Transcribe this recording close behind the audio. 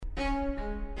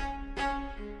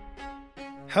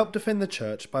Help defend the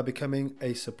Church by becoming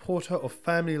a supporter of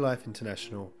Family Life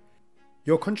International.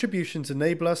 Your contributions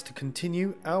enable us to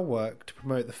continue our work to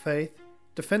promote the faith,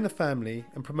 defend the family,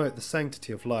 and promote the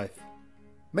sanctity of life.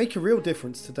 Make a real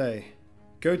difference today.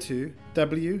 Go to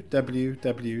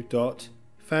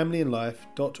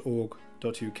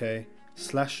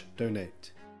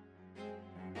www.familyandlife.org.uk/donate.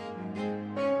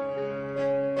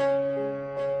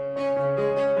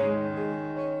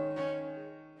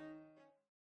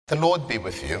 The Lord be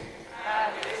with you.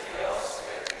 And with your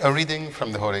spirit. A reading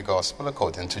from the Holy Gospel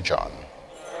according to John.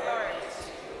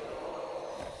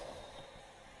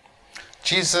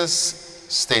 Jesus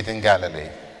stayed in Galilee.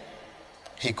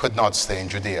 He could not stay in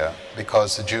Judea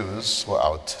because the Jews were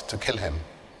out to kill him.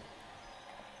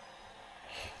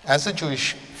 As the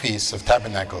Jewish Feast of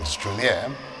Tabernacles drew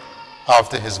near,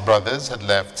 after his brothers had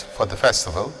left for the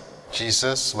festival,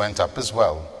 Jesus went up as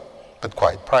well, but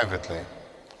quite privately,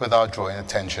 without drawing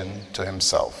attention to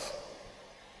himself.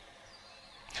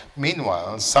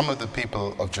 Meanwhile, some of the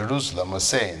people of Jerusalem were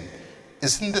saying,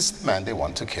 "Isn't this the man they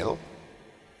want to kill?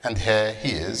 And here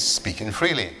he is speaking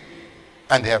freely,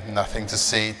 and they have nothing to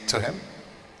say to him.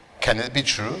 Can it be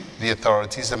true the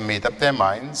authorities have made up their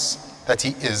minds that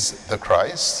he is the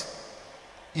Christ?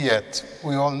 Yet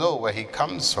we all know where he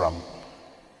comes from.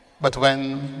 But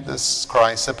when this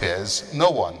Christ appears,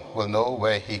 no one will know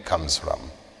where he comes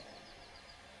from."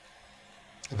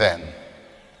 Then,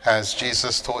 as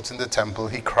Jesus taught in the temple,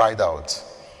 he cried out,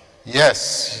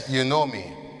 "Yes, you know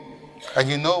me, and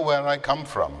you know where I come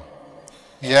from.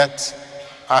 Yet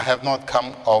I have not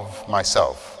come of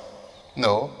myself.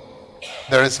 No,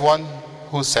 there is one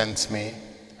who sent me,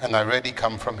 and I already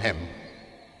come from him.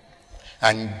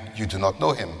 And you do not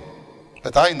know him,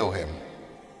 but I know him,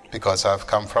 because I have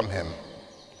come from him,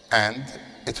 and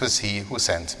it was he who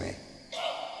sent me."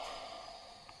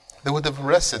 They would have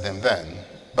arrested him then,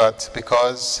 but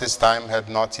because his time had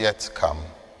not yet come,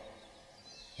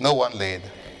 no one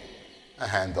laid a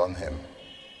hand on him.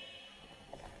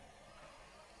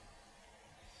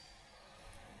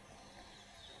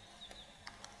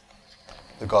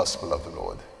 The Gospel of the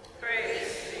Lord.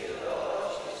 Praise to you,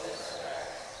 Lord Jesus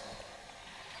Christ.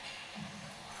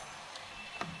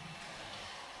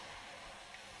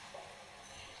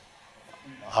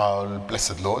 Our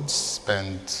blessed Lord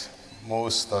spent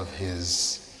most of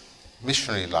his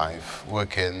missionary life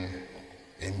working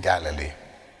in Galilee.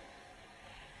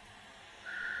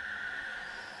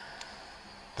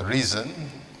 The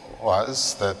reason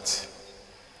was that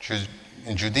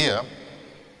in Judea,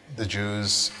 the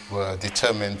Jews were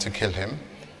determined to kill him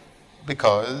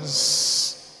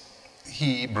because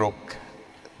he broke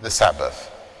the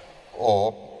Sabbath,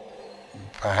 or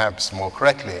perhaps more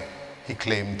correctly, he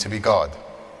claimed to be God.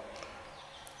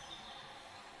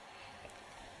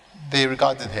 They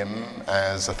regarded him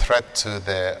as a threat to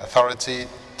their authority,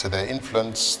 to their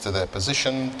influence, to their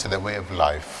position, to their way of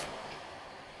life.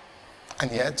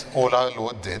 And yet, all our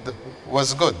Lord did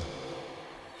was good.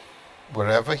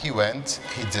 Wherever he went,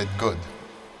 he did good.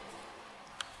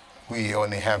 We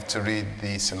only have to read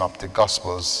the Synoptic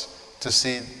Gospels to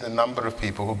see the number of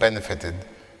people who benefited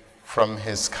from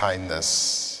his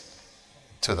kindness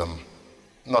to them.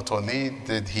 Not only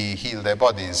did he heal their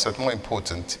bodies, but more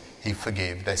important, he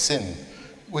forgave their sin,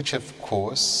 which of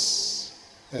course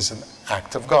is an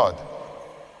act of God.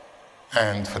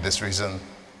 And for this reason,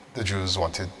 the Jews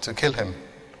wanted to kill him,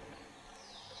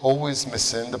 always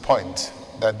missing the point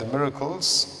that the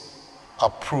miracles are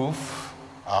proof,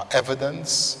 are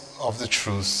evidence of the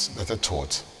truths that are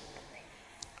taught.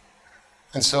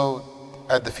 And so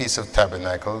at the Feast of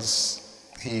Tabernacles,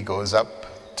 he goes up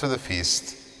to the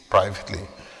feast privately.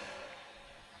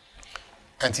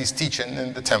 And he's teaching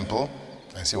in the temple,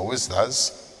 as he always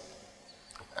does.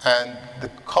 And the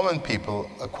common people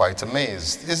are quite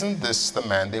amazed. Isn't this the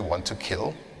man they want to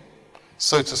kill?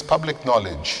 So it was public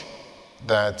knowledge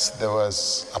that there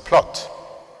was a plot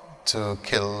to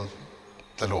kill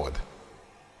the Lord.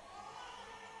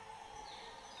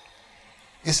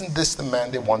 Isn't this the man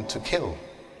they want to kill?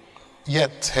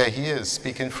 Yet here he is,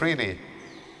 speaking freely,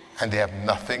 and they have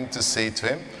nothing to say to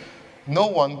him. No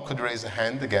one could raise a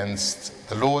hand against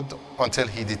the Lord until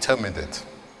he determined it.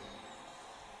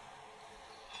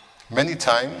 Many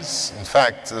times, in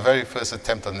fact, the very first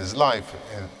attempt on his life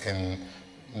in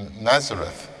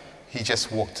Nazareth, he just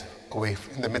walked away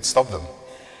in the midst of them.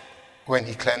 When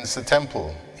he cleansed the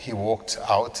temple, he walked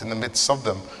out in the midst of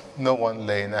them, no one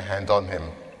laying a hand on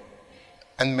him.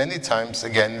 And many times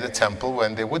again in the temple,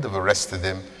 when they would have arrested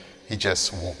him, he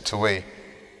just walked away.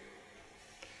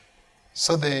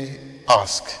 So they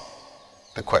ask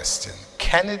the question,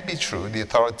 can it be true the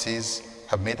authorities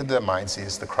have made up their minds he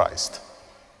is the Christ?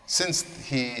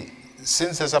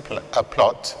 since there's a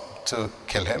plot to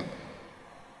kill him,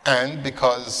 and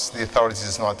because the authorities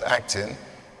is not acting,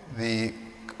 the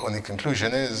only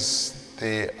conclusion is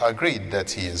they agreed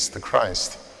that he is the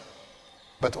Christ.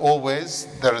 But always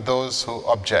there are those who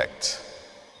object.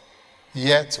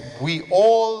 Yet we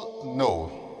all know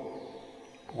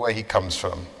where he comes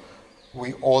from.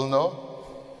 We all know.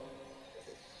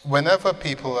 Whenever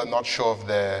people are not sure of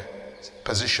their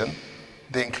position,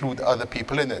 they include other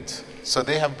people in it. So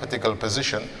they have a particular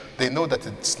position. They know that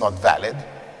it's not valid.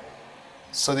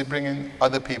 So they bring in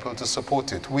other people to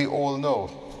support it. We all know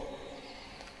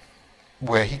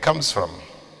where he comes from.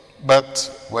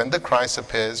 But when the Christ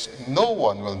appears, no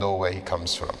one will know where he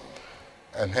comes from.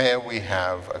 And here we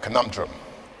have a conundrum.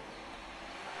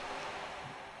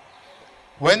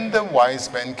 When the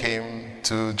wise men came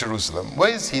to Jerusalem,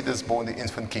 where is he that's born the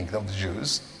infant king of the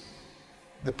Jews?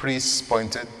 The priests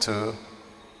pointed to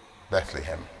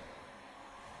Bethlehem.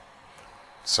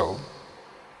 So,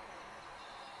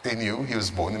 they knew he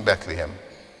was born in Bethlehem.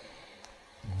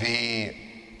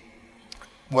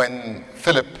 When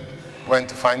Philip went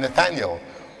to find Nathanael,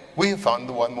 we found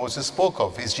the one Moses spoke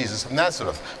of. He's Jesus of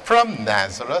Nazareth. From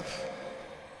Nazareth,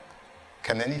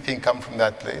 can anything come from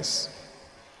that place?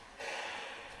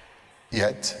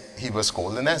 Yet, he was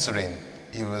called a Nazarene.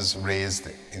 He was raised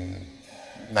in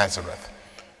Nazareth.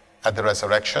 At the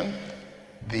resurrection,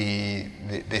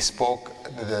 they spoke,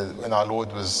 when our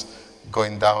Lord was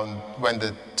going down, when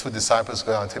the two disciples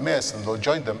go down to Emmaus and the Lord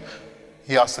joined them,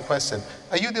 he asked the question,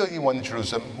 are you the only one in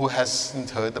Jerusalem who hasn't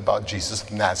heard about Jesus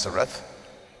of Nazareth?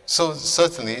 So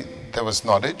certainly there was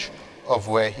knowledge of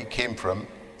where he came from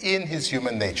in his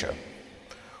human nature.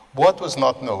 What was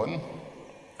not known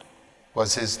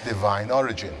was his divine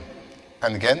origin.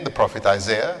 And again, the prophet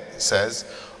Isaiah says,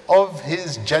 of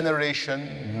his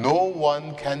generation no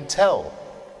one can tell,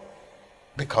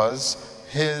 because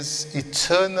his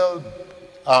eternal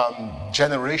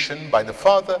generation by the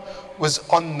Father was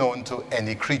unknown to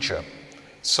any creature.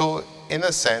 So, in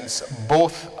a sense,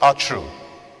 both are true.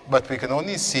 But we can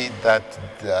only see that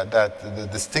the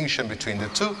distinction between the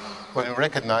two when we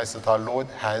recognize that our Lord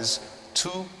has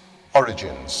two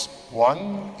origins.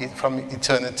 One from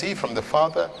eternity, from the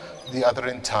Father, the other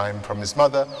in time from his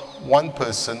mother, one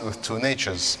person with two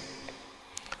natures.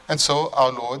 And so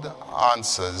our Lord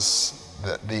answers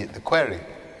the query,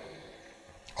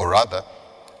 or rather,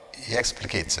 he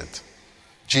explicates it.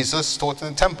 Jesus taught in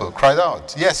the temple, cried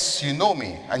out, yes, you know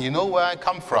me, and you know where I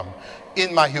come from,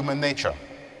 in my human nature.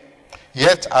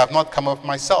 Yet I have not come of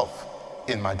myself,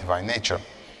 in my divine nature.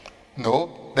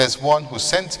 No, there's one who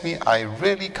sent me, I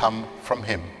really come from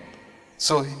him.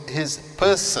 So his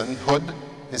personhood,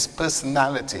 his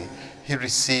personality, he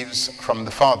receives from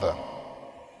the Father.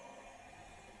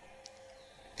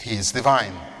 He is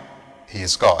divine. He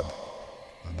is God,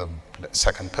 the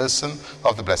second person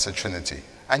of the Blessed Trinity.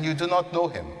 And you do not know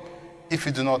him. If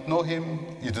you do not know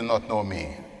him, you do not know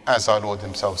me, as our Lord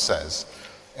himself says.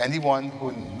 Anyone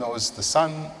who knows the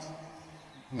Son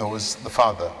knows the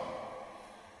Father.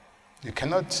 You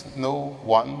cannot know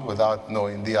one without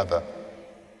knowing the other.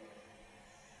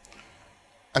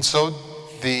 And so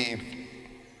he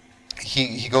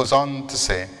goes on to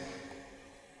say,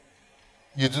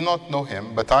 you do not know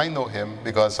him, but I know him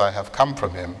because I have come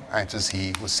from him, and it is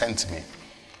he who sent me.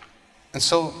 And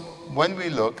so when we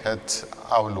look at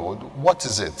our Lord, what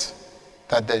is it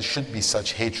that there should be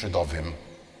such hatred of him?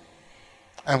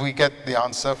 And we get the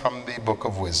answer from the Book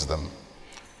of Wisdom.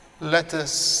 Let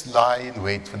us lie in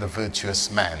wait for the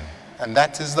virtuous man. And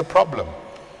that is the problem.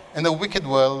 In a wicked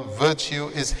world, virtue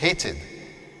is hated.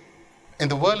 In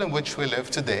the world in which we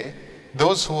live today,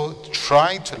 those who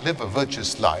try to live a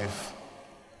virtuous life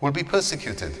will be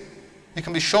persecuted. You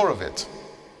can be sure of it.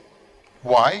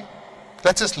 Why?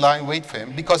 Let us lie in wait for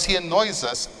him, because he annoys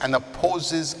us and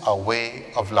opposes our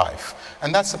way of life.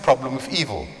 And that's the problem with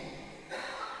evil.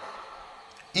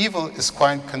 Evil is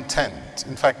quite content.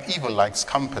 In fact, evil likes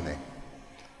company.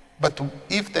 But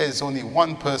if there is only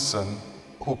one person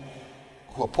who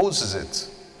opposes it,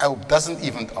 or doesn't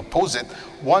even oppose it,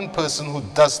 one person who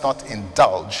does not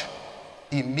indulge,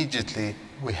 immediately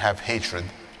we have hatred,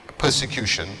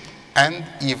 persecution, and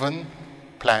even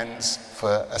plans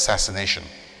for assassination.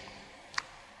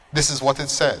 This is what it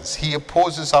says. He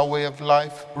opposes our way of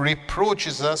life,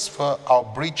 reproaches us for our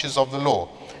breaches of the law,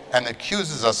 and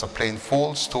accuses us of playing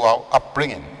false to our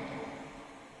upbringing.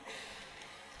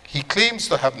 He claims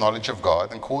to have knowledge of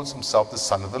God and calls himself the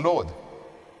Son of the Lord,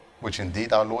 which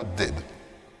indeed our Lord did.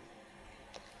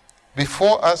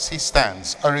 Before us he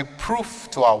stands, a reproof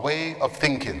to our way of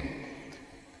thinking.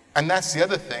 And that's the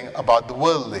other thing about the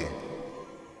worldly.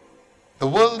 The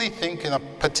worldly think in a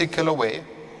particular way,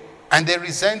 and they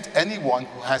resent anyone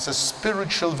who has a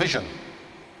spiritual vision.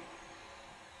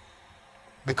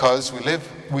 Because we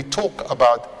talk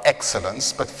about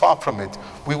excellence, but far from it,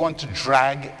 we want to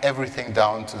drag everything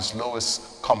down to its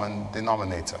lowest common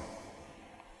denominator.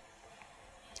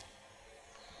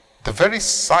 The very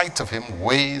sight of him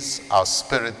weighs our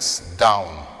spirits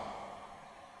down.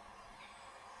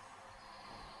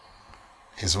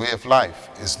 His way of life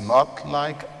is not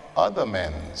like other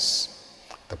men's.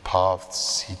 The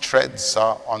paths he treads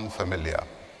are unfamiliar.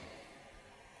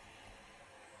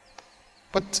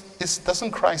 But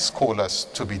doesn't Christ call us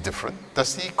to be different?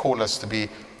 Does he call us to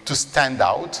stand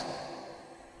out?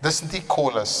 Doesn't he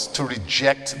call us to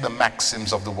reject the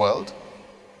maxims of the world?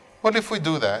 Well, if we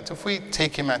do that, if we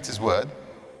take him at his word,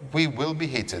 we will be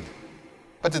hated.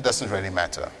 But it doesn't really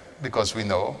matter, because we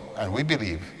know and we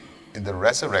believe in the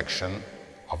resurrection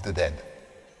of the dead.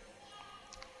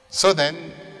 So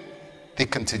then, they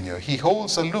continue. He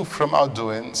holds aloof from our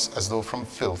doings as though from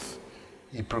filth.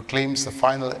 He proclaims the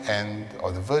final end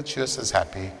of the virtuous as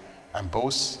happy and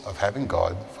boasts of having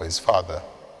God for his Father.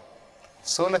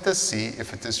 So let us see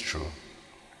if it is true.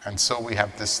 And so we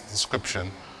have this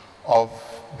description of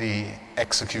the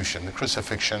execution, the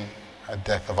crucifixion and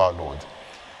death of our Lord.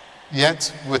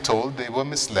 Yet, we're told they were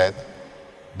misled.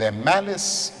 Their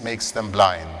malice makes them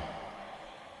blind.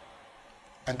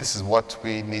 And this is what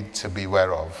we need to be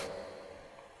aware of.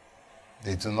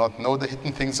 They do not know the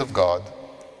hidden things of God.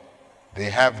 They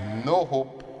have no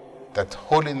hope that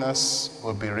holiness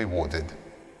will be rewarded.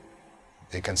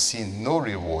 They can see no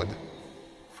reward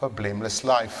for blameless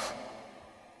life.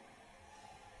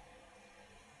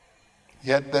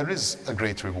 Yet there is a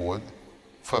great reward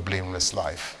for a blameless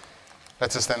life.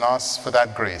 Let us then ask for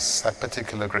that grace, that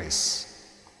particular grace,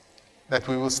 that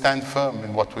we will stand firm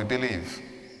in what we believe,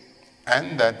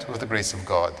 and that with the grace of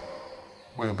God,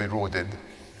 we will be rewarded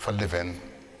for living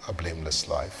a blameless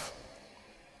life.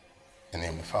 In the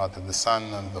name of the Father, the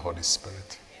Son, and the Holy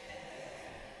Spirit.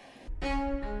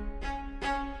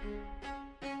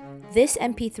 This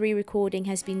MP3 recording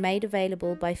has been made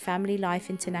available by Family Life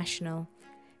International.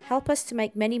 Help us to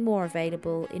make many more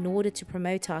available in order to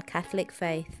promote our Catholic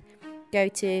faith. Go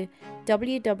to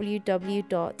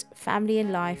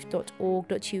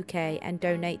www.familyandlife.org.uk and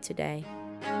donate today.